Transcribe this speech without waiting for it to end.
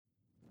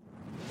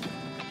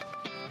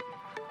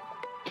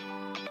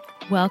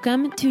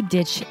Welcome to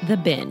Ditch the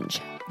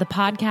Binge, the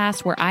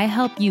podcast where I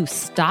help you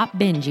stop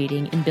binge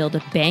eating and build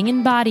a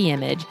banging body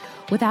image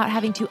without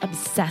having to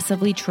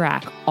obsessively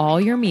track all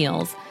your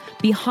meals,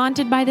 be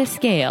haunted by the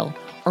scale,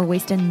 or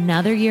waste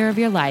another year of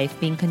your life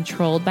being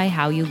controlled by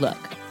how you look.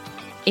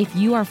 If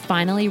you are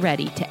finally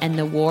ready to end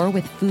the war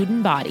with food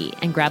and body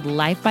and grab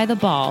life by the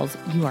balls,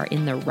 you are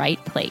in the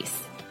right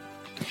place.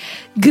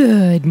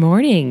 Good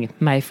morning,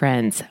 my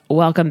friends.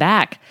 Welcome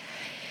back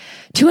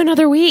to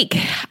another week.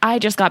 I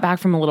just got back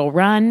from a little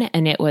run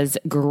and it was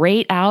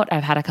great out.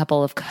 I've had a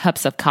couple of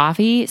cups of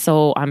coffee,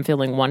 so I'm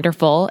feeling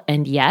wonderful.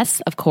 And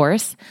yes, of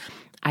course,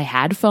 I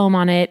had foam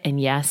on it. And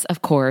yes,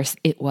 of course,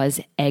 it was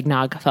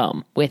eggnog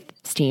foam with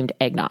steamed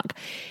eggnog.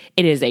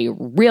 It is a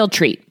real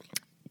treat.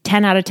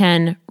 10 out of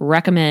 10,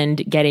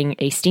 recommend getting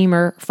a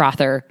steamer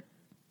frother.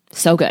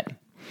 So good.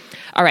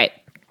 All right.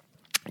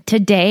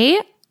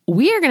 Today,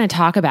 we are going to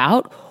talk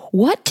about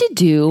what to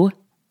do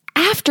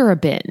after a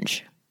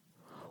binge.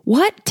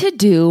 What to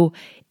do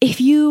if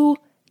you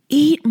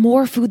eat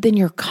more food than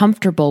you're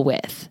comfortable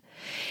with.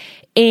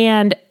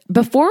 And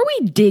before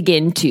we dig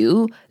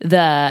into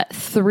the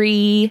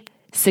 3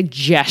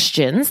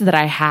 suggestions that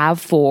I have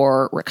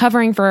for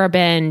recovering for a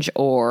binge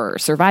or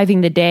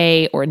surviving the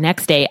day or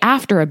next day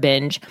after a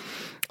binge,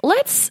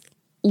 let's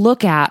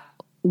look at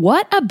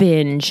what a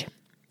binge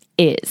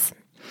is.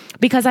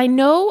 Because I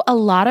know a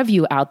lot of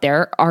you out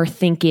there are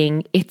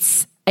thinking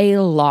it's a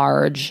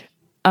large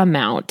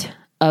amount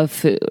of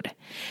food.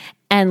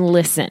 And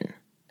listen,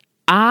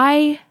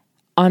 I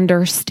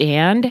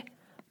understand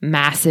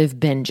massive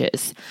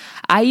binges.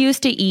 I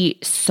used to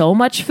eat so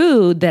much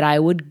food that I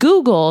would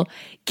Google,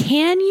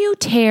 can you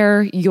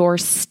tear your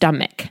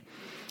stomach?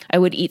 I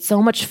would eat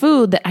so much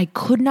food that I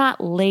could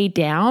not lay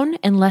down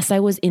unless I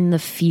was in the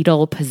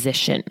fetal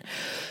position.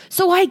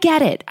 So I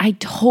get it. I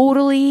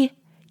totally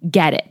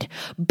get it.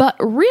 But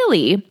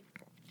really,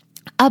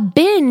 a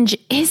binge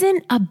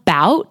isn't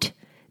about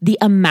the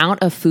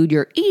amount of food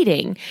you're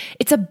eating.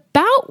 It's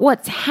about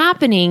what's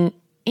happening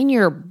in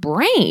your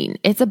brain.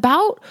 It's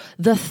about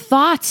the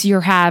thoughts you're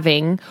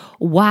having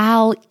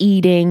while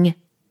eating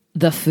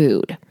the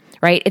food,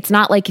 right? It's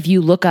not like if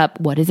you look up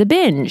what is a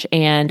binge,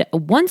 and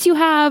once you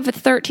have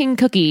 13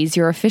 cookies,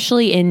 you're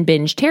officially in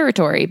binge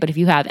territory. But if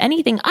you have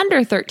anything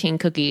under 13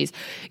 cookies,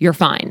 you're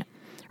fine,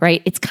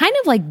 right? It's kind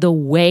of like the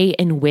way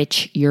in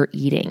which you're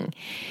eating.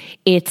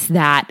 It's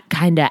that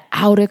kind of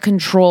out of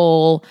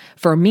control.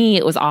 For me,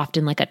 it was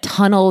often like a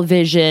tunnel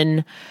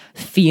vision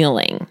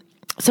feeling.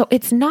 So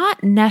it's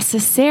not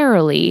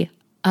necessarily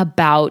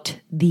about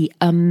the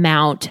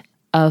amount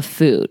of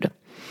food.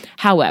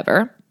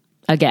 However,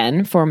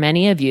 again, for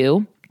many of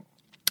you,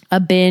 a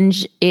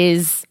binge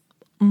is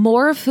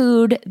more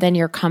food than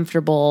you're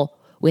comfortable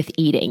with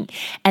eating.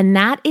 And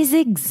that is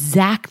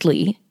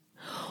exactly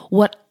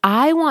what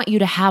I want you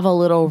to have a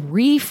little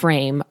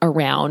reframe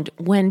around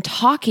when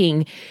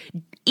talking,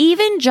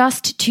 even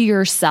just to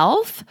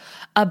yourself,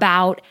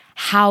 about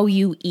how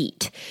you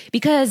eat.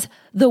 Because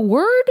the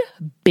word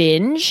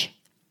binge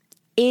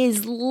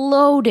is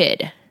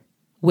loaded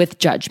with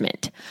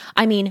judgment.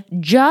 I mean,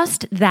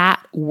 just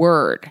that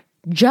word,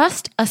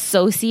 just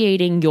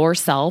associating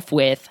yourself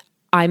with,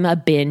 I'm a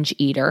binge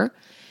eater,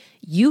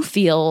 you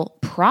feel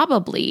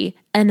probably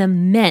an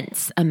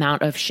immense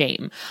amount of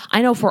shame.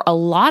 I know for a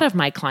lot of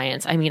my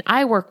clients, I mean,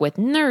 I work with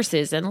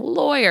nurses and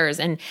lawyers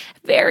and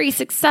very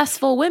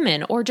successful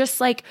women, or just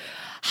like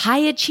high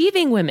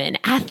achieving women,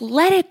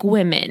 athletic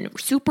women,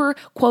 super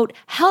quote,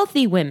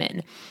 healthy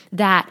women,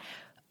 that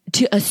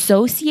to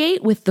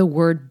associate with the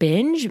word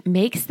binge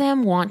makes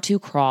them want to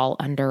crawl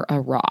under a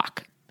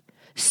rock.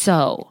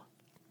 So,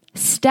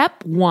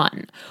 step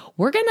 1,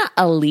 we're going to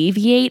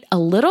alleviate a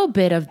little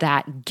bit of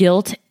that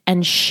guilt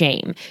and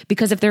shame,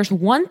 because if there's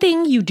one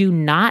thing you do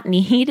not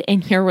need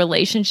in your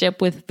relationship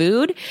with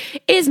food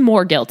is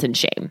more guilt and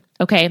shame.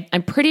 Okay.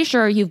 I'm pretty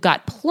sure you've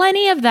got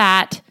plenty of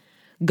that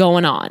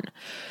going on.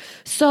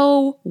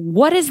 So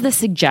what is the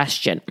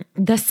suggestion?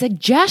 The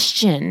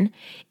suggestion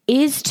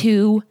is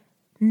to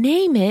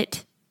name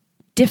it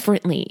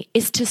differently,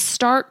 is to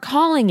start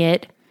calling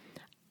it,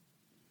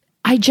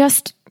 I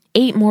just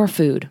ate more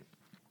food.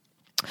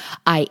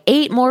 I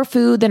ate more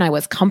food than I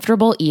was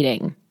comfortable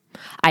eating.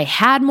 I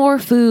had more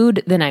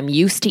food than I'm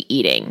used to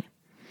eating.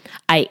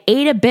 I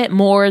ate a bit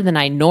more than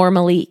I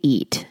normally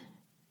eat.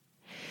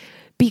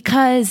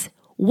 Because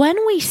when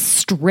we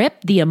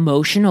strip the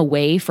emotion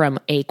away from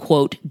a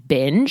quote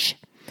binge,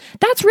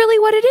 that's really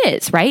what it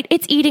is, right?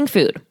 It's eating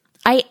food.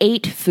 I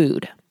ate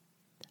food.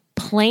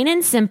 Plain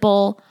and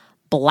simple,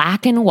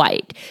 black and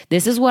white.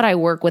 This is what I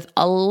work with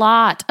a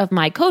lot of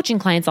my coaching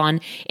clients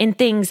on in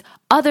things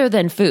other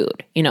than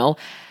food. You know,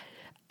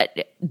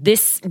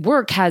 this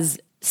work has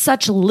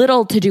such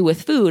little to do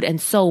with food and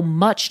so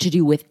much to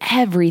do with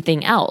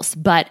everything else.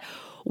 But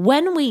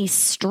when we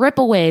strip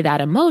away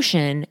that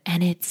emotion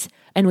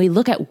and we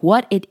look at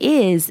what it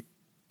is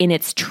in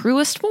its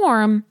truest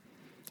form,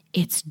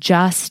 it's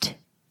just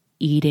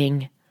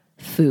eating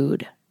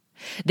food.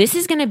 This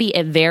is going to be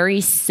a very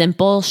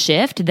simple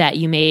shift that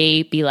you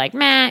may be like,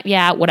 meh,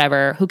 yeah,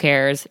 whatever, who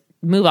cares?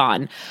 move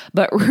on.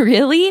 But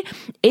really,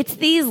 it's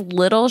these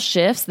little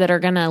shifts that are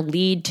going to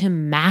lead to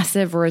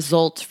massive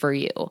results for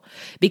you.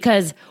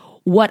 Because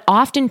what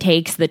often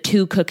takes the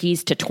 2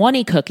 cookies to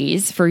 20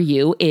 cookies for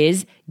you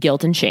is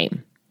guilt and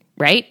shame,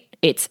 right?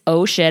 It's,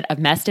 oh shit, I've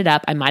messed it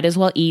up. I might as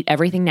well eat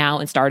everything now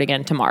and start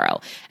again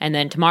tomorrow. And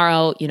then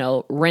tomorrow,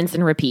 rinse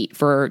and repeat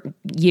for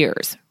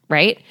years,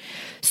 right?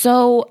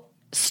 So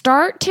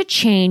start to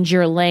change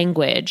your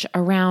language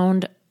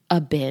around a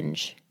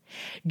binge.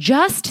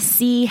 Just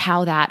see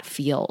how that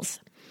feels.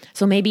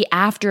 So maybe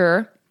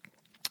after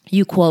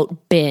you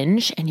quote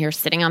binge and you're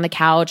sitting on the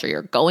couch or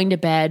you're going to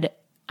bed,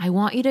 I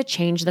want you to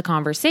change the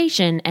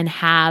conversation and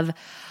have,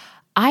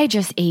 I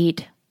just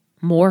ate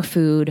more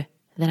food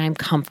than I'm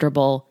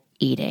comfortable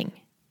eating.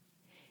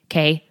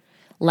 Okay?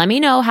 Let me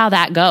know how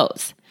that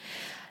goes.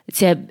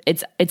 It's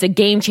a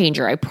game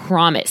changer, I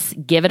promise.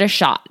 Give it a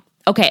shot.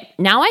 Okay,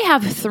 now I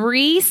have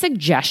 3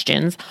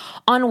 suggestions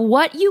on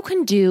what you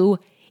can do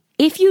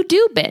if you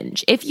do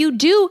binge, if you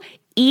do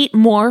eat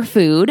more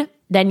food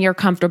than you're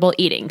comfortable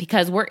eating,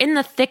 because we're in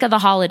the thick of the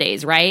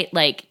holidays, right?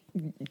 Like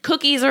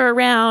cookies are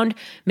around.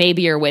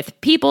 Maybe you're with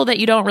people that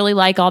you don't really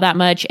like all that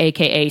much,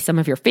 aka some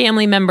of your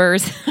family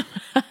members.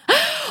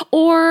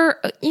 Or,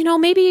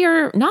 maybe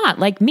you're not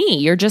like me.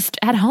 You're just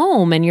at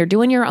home and you're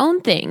doing your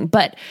own thing.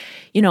 But,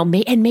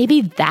 and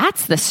maybe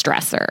that's the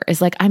stressor,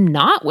 is like, I'm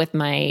not with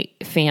my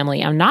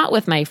family. I'm not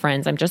with my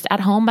friends. I'm just at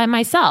home by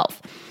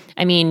myself.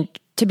 I mean,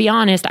 to be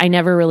honest, I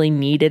never really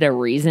needed a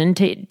reason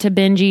to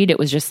binge eat. It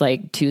was just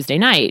like Tuesday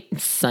night,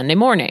 Sunday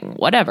morning,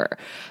 whatever.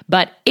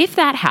 But if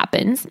that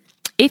happens,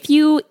 if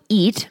you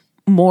eat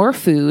more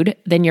food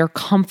than you're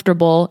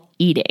comfortable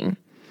eating,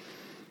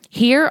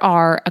 here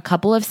are a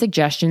couple of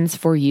suggestions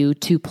for you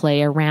to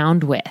play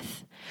around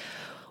with.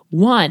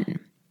 1,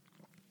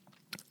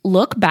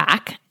 look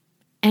back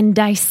and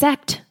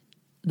dissect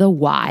the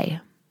why.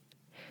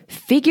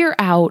 Figure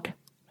out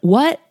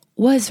what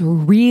was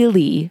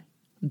really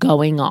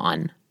going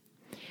on.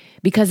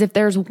 Because if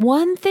there's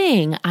one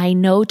thing I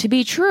know to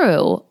be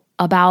true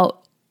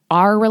about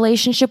our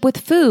relationship with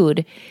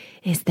food,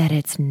 is that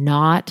it's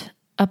not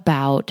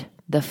about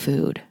the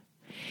food.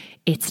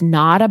 It's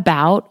not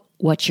about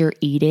what you're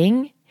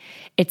eating.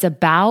 It's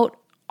about,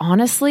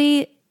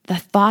 honestly, the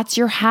thoughts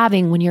you're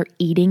having when you're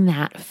eating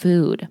that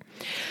food.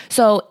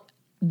 So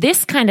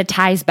this kind of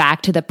ties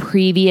back to the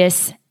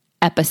previous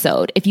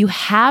episode. If you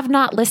have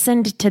not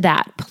listened to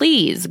that,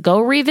 please go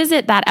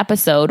revisit that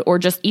episode, or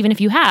just, even if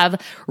you have,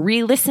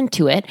 re-listen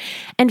to it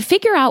and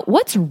figure out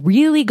what's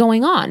really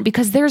going on,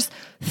 because there's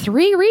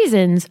 3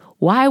 reasons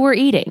why we're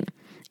eating.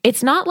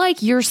 It's not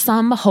like you're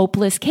some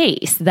hopeless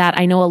case that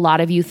I know a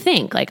lot of you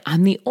think, like,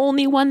 I'm the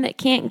only one that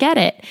can't get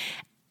it.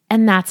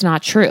 And that's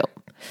not true.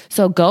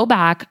 So go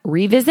back,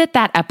 revisit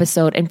that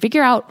episode and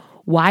figure out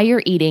why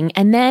you're eating,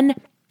 and then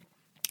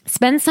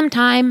spend some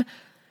time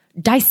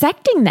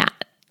dissecting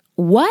that.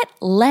 What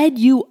led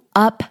you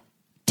up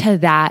to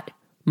that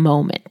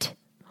moment?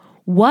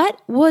 What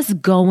was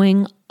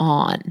going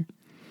on?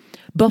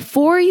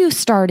 Before you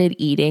started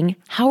eating,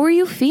 how were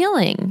you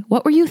feeling?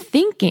 What were you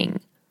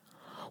thinking?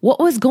 What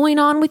was going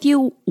on with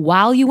you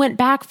while you went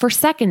back for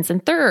seconds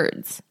and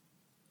thirds?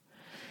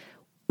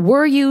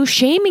 Were you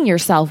shaming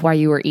yourself while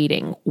you were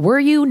eating? Were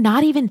you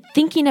not even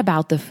thinking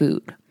about the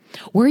food?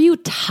 Were you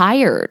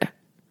tired?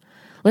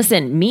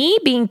 Listen, me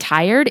being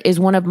tired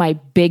is one of my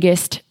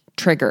biggest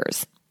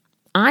triggers.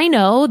 I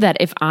know that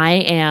if I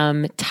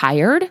am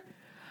tired,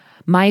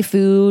 my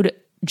food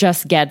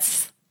just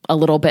gets a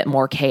little bit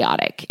more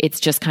chaotic. It's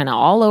just kind of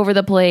all over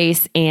the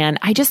place. And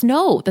I just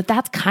know that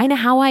that's kind of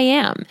how I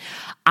am.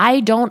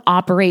 I don't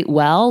operate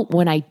well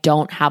when I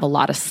don't have a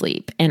lot of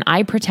sleep, and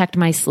I protect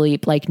my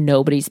sleep like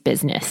nobody's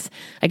business.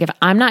 Like, if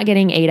I'm not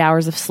getting 8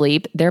 hours of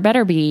sleep, there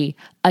better be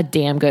a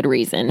damn good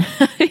reason,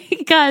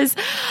 because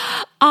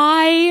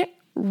I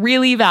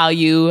really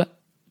value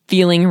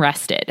feeling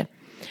rested.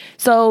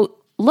 So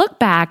look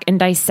back and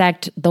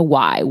dissect the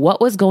why.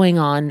 What was going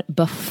on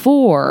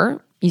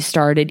before you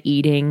started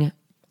eating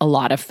a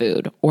lot of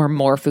food or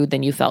more food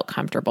than you felt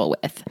comfortable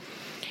with?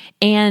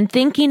 And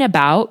thinking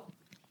about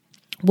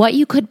what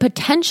you could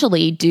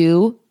potentially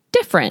do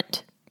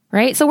different,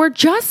 right? So we're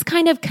just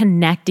kind of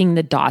connecting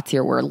the dots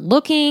here. We're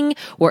looking,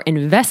 we're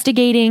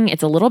investigating.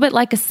 It's a little bit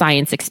like a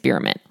science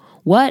experiment.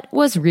 What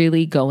was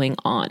really going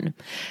on?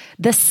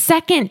 The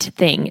second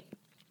thing,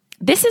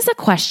 this is a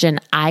question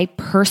I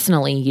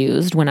personally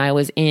used when I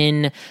was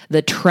in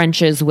the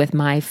trenches with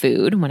my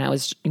food, when I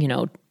was,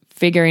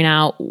 figuring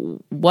out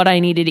what I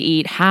needed to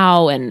eat,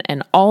 how,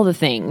 and all the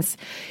things,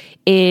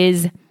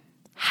 is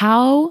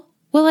how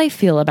will I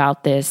feel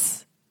about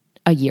this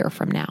a year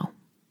from now?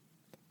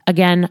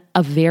 Again,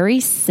 a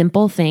very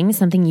simple thing,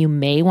 something you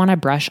may want to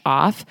brush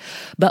off,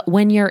 but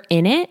when you're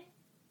in it,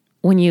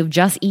 when you've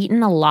just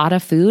eaten a lot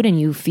of food and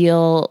you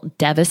feel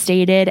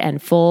devastated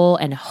and full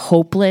and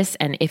hopeless,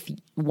 and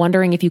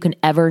wondering if you can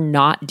ever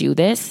not do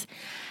this,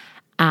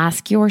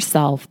 ask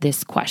yourself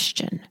this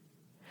question.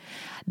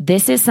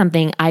 This is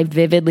something I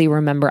vividly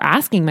remember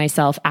asking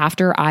myself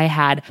after I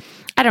had,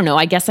 I don't know,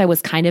 I guess I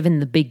was kind of in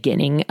the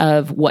beginning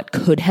of what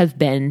could have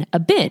been a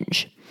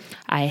binge.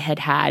 I had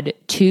had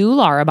 2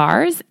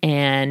 Larabars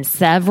and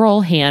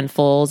several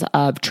handfuls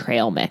of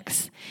trail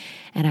mix.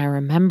 And I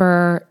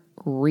remember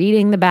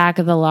reading the back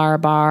of the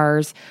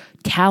Larabars,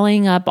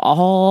 tallying up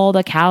all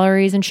the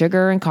calories and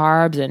sugar and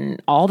carbs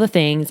and all the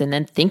things, and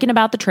then thinking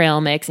about the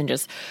trail mix and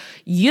just,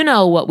 you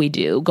know what we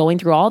do, going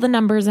through all the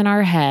numbers in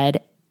our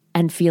head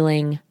and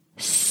feeling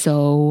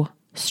so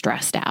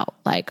stressed out.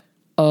 Like,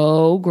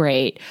 oh,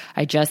 great,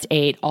 I just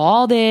ate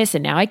all this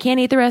and now I can't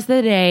eat the rest of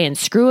the day, and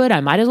screw it, I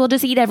might as well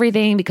just eat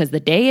everything because the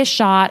day is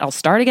shot. I'll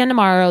start again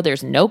tomorrow.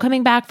 There's no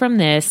coming back from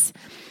this.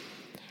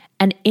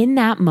 And in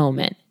that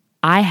moment,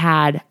 I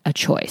had a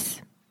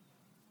choice.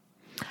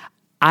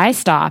 I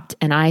stopped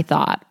and I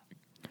thought,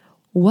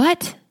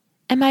 what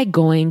am I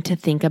going to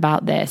think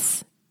about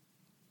this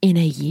in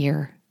a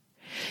year?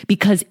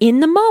 Because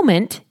in the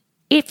moment,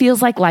 it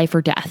feels like life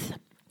or death.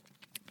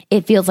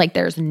 It feels like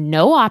there's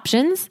no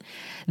options,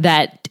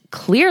 that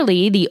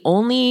clearly the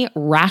only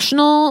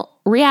rational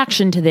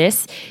reaction to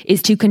this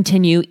is to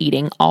continue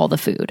eating all the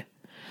food.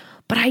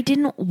 But I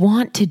didn't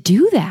want to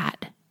do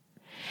that.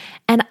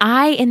 And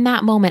I, in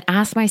that moment,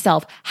 asked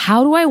myself,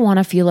 how do I want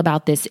to feel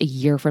about this a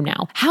year from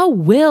now? How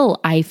will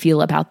I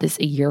feel about this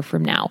a year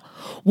from now?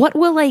 What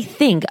will I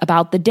think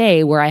about the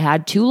day where I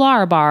had 2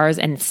 Larabars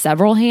and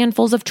several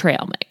handfuls of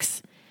trail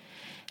mix?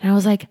 And I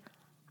was like,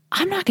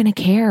 I'm not going to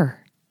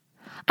care.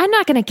 I'm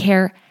not going to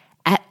care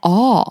at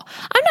all.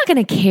 I'm not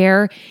going to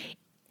care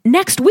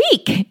next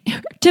week,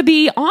 to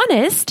be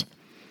honest.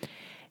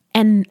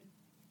 And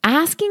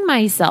asking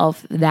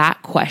myself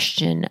that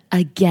question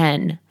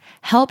again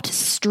helped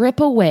strip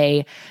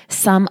away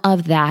some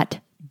of that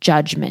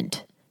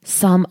judgment,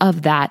 some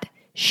of that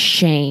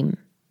shame.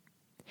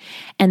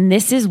 And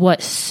this is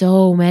what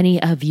so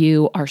many of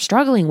you are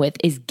struggling with,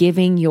 is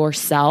giving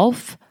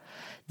yourself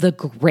the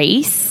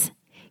grace,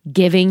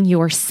 giving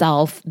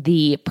yourself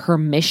the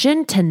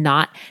permission to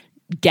not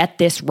get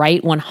this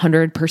right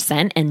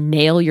 100% and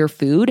nail your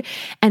food,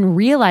 and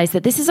realize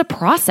that this is a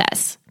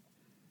process.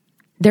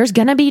 There's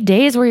going to be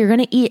days where you're going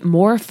to eat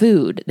more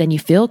food than you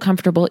feel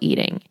comfortable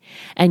eating.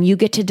 And you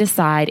get to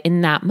decide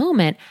in that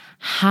moment,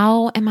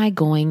 how am I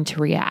going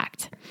to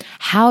react?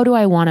 How do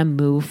I want to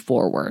move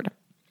forward?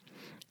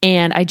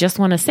 And I just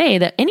want to say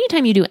that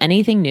anytime you do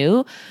anything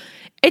new,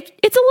 it's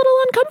a little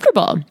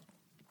uncomfortable,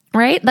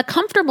 right? The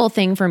comfortable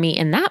thing for me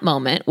in that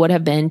moment would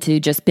have been to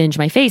just binge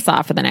my face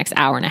off for the next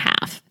hour and a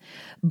half.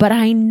 But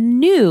I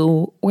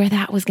knew where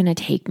that was going to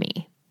take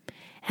me.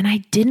 And I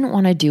didn't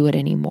want to do it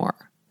anymore.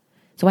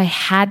 So I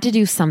had to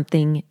do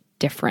something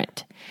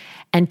different.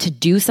 And to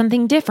do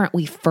something different,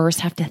 we first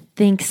have to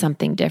think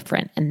something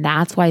different. And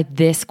that's why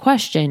this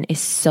question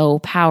is so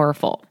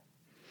powerful.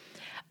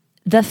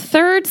 The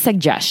third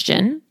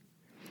suggestion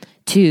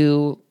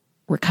to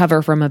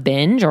recover from a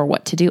binge, or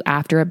what to do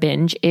after a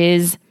binge,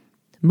 is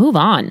move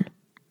on.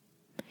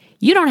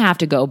 You don't have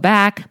to go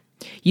back.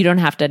 You don't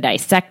have to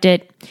dissect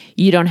it.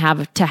 You don't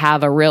have to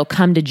have a real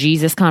come to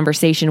Jesus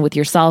conversation with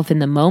yourself in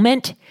the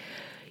moment.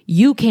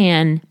 You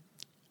can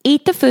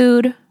eat the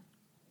food,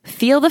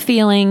 feel the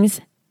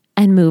feelings,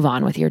 and move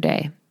on with your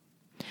day.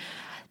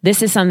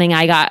 This is something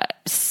I got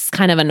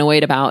kind of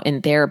annoyed about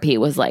in therapy,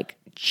 was like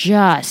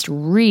just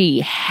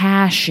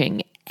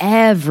rehashing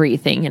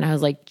everything. And I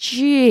was like,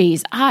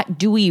 geez,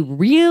 do we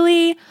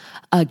really?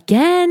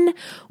 Again?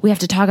 We have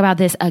to talk about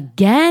this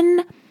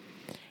again?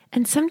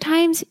 And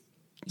sometimes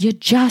you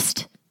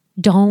just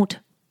don't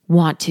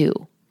want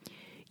to.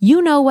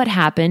 You know what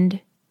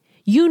happened.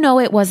 You know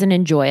it wasn't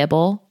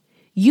enjoyable.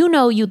 You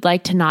know you'd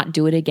like to not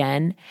do it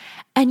again,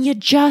 and you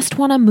just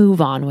want to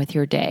move on with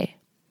your day.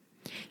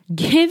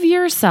 Give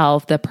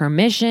yourself the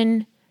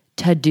permission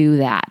to do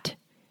that.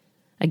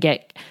 Again,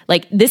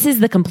 like, this is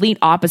the complete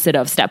opposite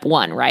of step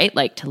 1, right?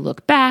 Like, to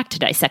look back, to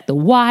dissect the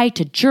why,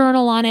 to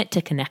journal on it,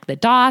 to connect the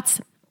dots.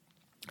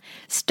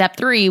 Step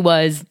 3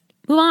 was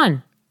move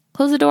on,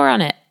 close the door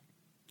on it.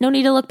 No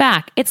need to look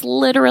back. It's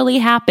literally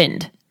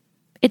happened.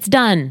 It's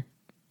done.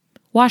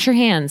 Wash your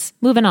hands,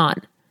 moving on.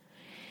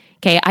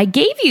 Okay, I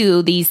gave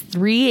you these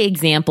 3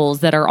 examples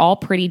that are all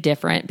pretty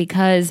different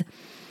because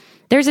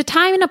there's a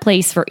time and a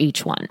place for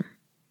each one.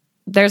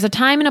 There's a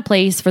time and a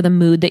place for the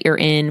mood that you're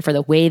in, for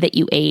the way that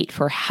you ate,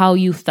 for how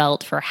you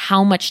felt, for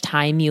how much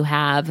time you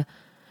have.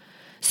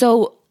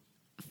 So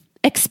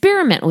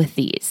experiment with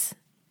these.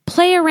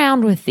 Play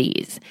around with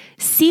these.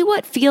 See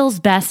what feels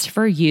best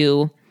for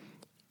you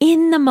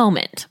in the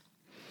moment.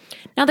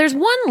 Now, there's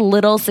one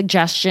little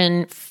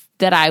suggestion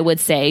that I would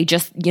say,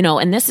 just,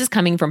 and this is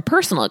coming from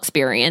personal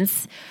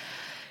experience,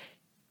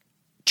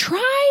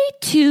 try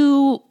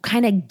to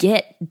kind of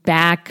get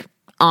back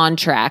on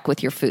track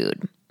with your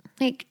food.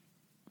 Like,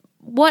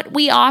 what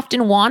we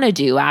often want to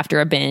do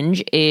after a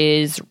binge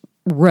is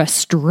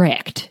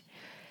restrict.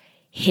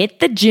 Hit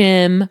the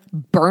gym,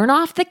 burn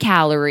off the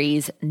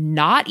calories,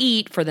 not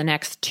eat for the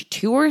next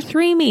 2 or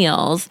 3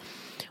 meals,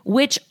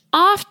 which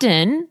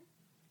often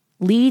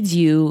leads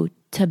you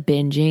to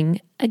binging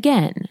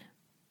again.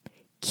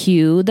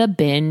 Cue the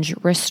binge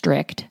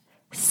restrict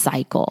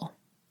cycle.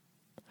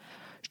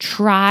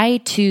 Try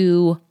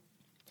to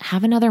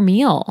have another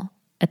meal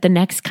at the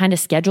next kind of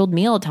scheduled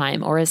meal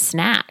time or a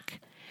snack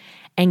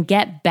and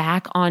get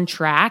back on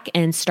track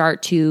and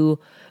start to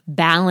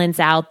balance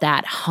out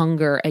that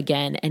hunger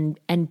again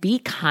and be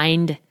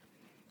kind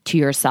to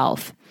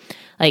yourself.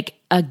 Like,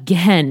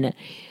 again,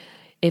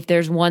 if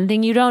there's one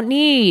thing you don't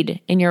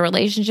need in your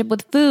relationship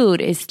with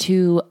food is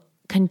to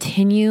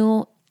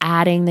continue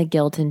adding the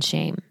guilt and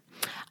shame.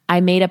 I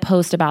made a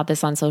post about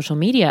this on social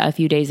media a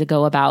few days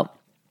ago about,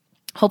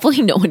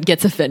 hopefully no one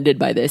gets offended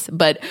by this,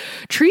 but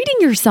treating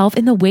yourself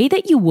in the way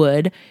that you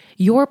would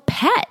your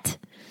pet.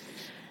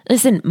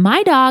 Listen,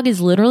 my dog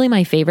is literally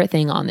my favorite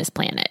thing on this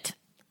planet.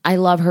 I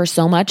love her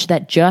so much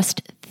that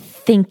just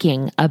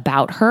thinking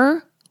about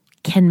her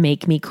can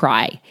make me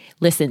cry.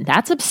 Listen,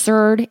 that's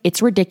absurd.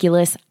 It's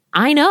ridiculous.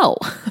 I know,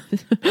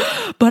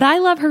 but I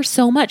love her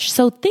so much.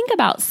 So think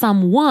about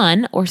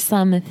someone or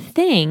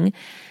something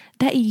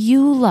that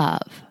you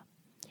love.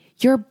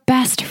 Your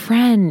best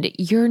friend,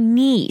 your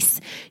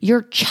niece,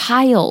 your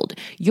child,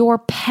 your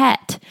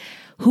pet,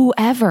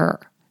 whoever.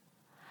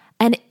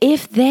 And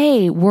if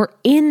they were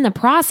in the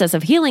process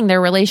of healing their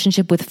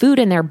relationship with food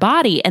in their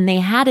body and they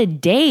had a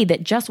day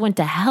that just went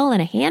to hell in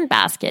a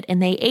handbasket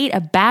and they ate a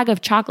bag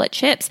of chocolate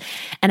chips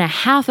and a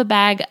half a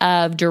bag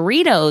of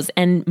Doritos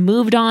and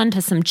moved on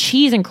to some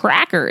cheese and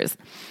crackers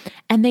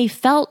and they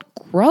felt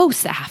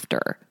gross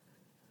after,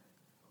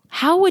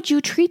 how would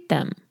you treat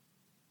them?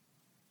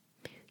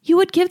 You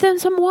would give them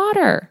some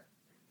water.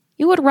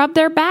 You would rub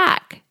their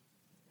back.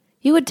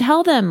 You would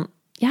tell them,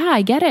 yeah,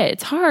 I get it.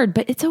 It's hard,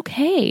 but it's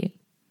okay.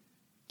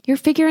 You're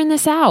figuring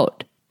this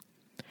out.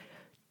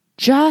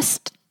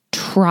 Just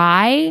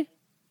try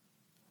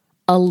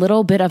a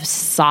little bit of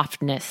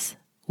softness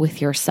with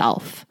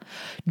yourself.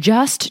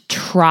 Just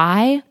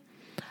try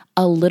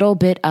a little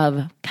bit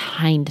of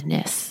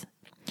kindness.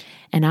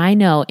 And I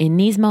know in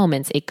these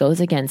moments, it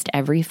goes against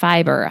every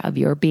fiber of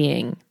your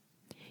being.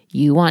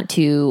 You want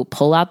to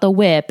pull out the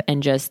whip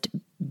and just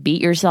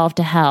beat yourself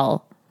to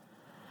hell.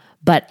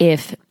 But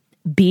if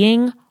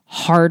being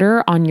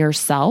harder on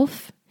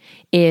yourself,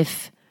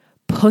 if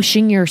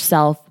pushing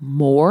yourself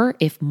more,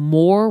 if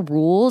more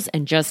rules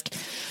and just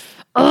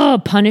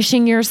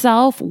punishing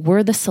yourself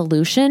were the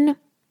solution,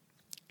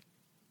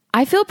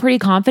 I feel pretty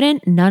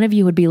confident none of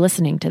you would be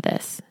listening to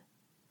this.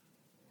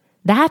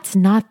 That's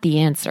not the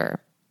answer.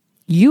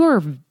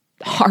 You're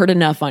hard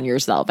enough on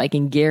yourself. I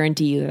can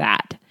guarantee you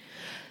that.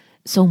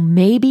 So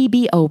maybe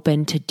be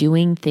open to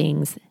doing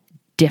things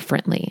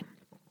differently.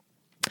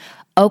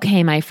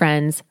 Okay, my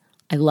friends,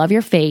 I love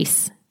your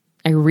face.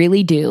 I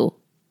really do.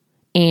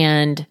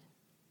 And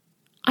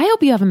I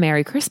hope you have a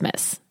Merry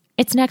Christmas.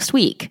 It's next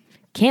week.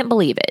 Can't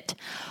believe it.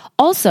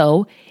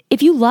 Also,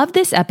 if you love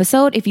this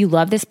episode, if you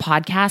love this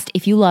podcast,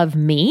 if you love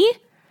me,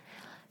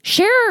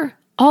 share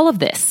all of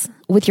this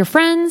with your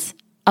friends.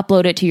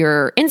 Upload it to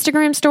your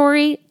Instagram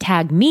story,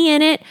 tag me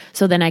in it,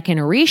 so then I can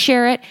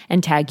reshare it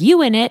and tag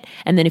you in it.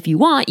 And then if you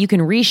want, you can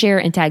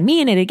reshare and tag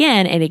me in it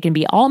again, and it can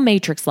be all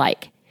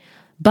Matrix-like.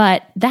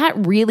 But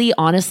that really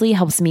honestly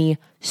helps me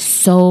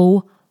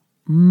so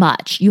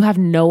much. You have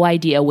no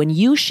idea. When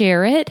you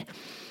share it,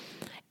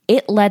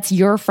 it lets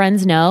your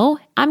friends know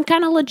I'm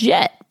kind of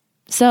legit.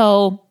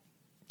 So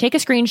take a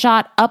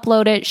screenshot,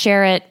 upload it,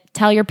 share it,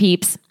 tell your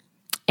peeps,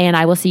 and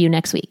I will see you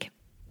next week.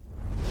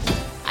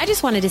 I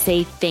just wanted to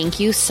say thank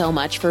you so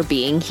much for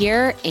being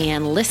here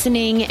and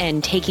listening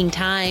and taking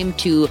time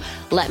to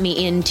let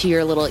me into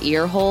your little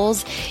ear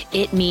holes.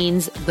 It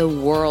means the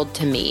world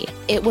to me.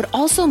 It would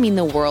also mean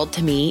the world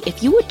to me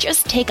if you would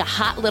just take a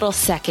hot little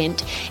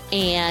second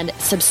and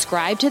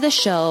subscribe to the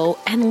show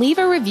and leave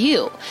a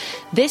review.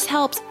 This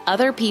helps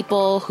other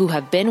people who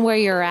have been where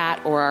you're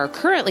at or are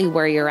currently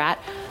where you're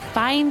at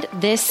find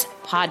this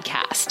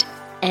podcast.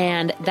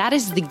 And that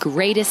is the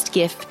greatest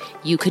gift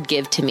you could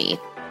give to me.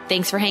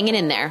 Thanks for hanging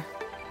in there.